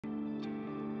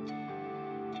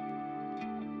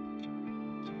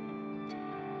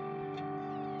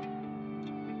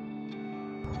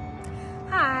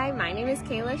Hi, my name is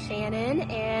Kayla Shannon,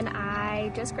 and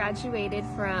I just graduated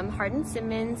from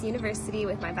Hardin-Simmons University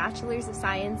with my Bachelor's of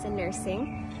Science in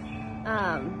Nursing.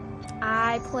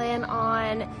 I plan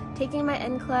on taking my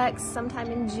NCLEX sometime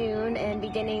in June and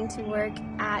beginning to work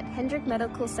at Hendrick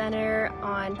Medical Center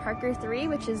on Parker 3,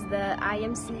 which is the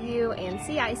IMCU and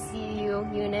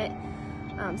CICU unit,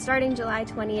 starting July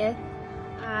 20th.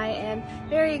 I am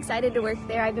very excited to work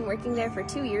there. I've been working there for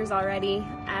 2 years already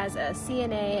as a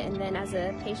CNA and then as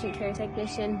a patient care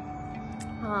technician.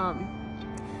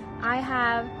 I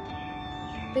have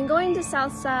been going to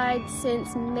Southside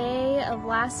since May of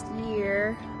last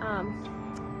year.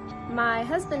 My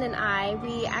husband and I,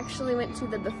 we actually went to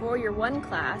the Before You're One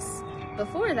class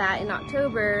before that in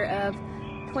October of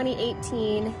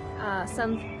 2018.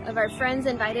 Some of our friends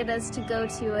invited us to go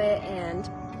to it, and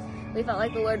we felt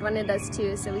like the Lord wanted us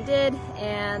to, so we did.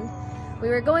 And we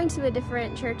were going to a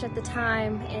different church at the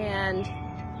time, and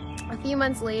a few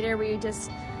months later we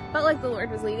just felt like the Lord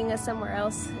was leading us somewhere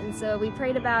else, and so we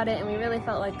prayed about it, and we really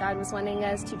felt like God was wanting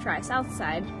us to try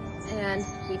Southside, and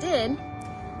we did,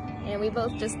 and we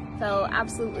both just fell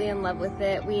absolutely in love with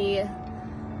it. We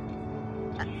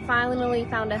finally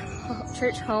found a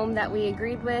church home that we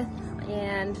agreed with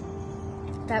and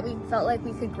that we felt like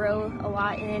we could grow a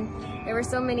lot in. There were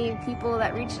so many people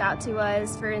that reached out to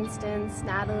us. For instance,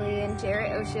 Natalie and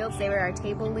Jarrett O'Shields, they were our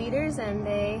table leaders, and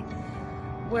they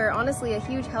were honestly a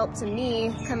huge help to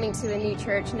me coming to a new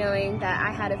church, knowing that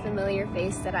I had a familiar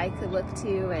face that I could look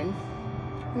to and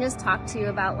just talk to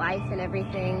about life and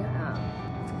everything.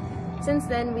 Since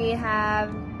then, we have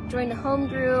joined a home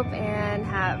group and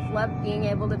have loved being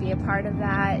able to be a part of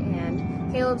that,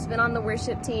 and Caleb's been on the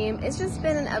worship team. It's just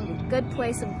been a good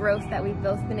place of growth that we've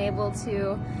both been able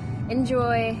to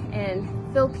enjoy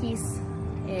and feel peace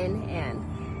in,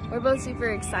 and we're both super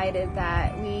excited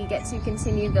that we get to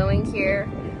continue going here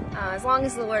as long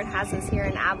as the Lord has us here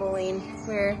in Abilene.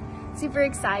 We're super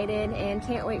excited and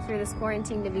can't wait for this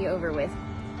quarantine to be over with.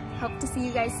 Hope to see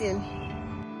you guys soon.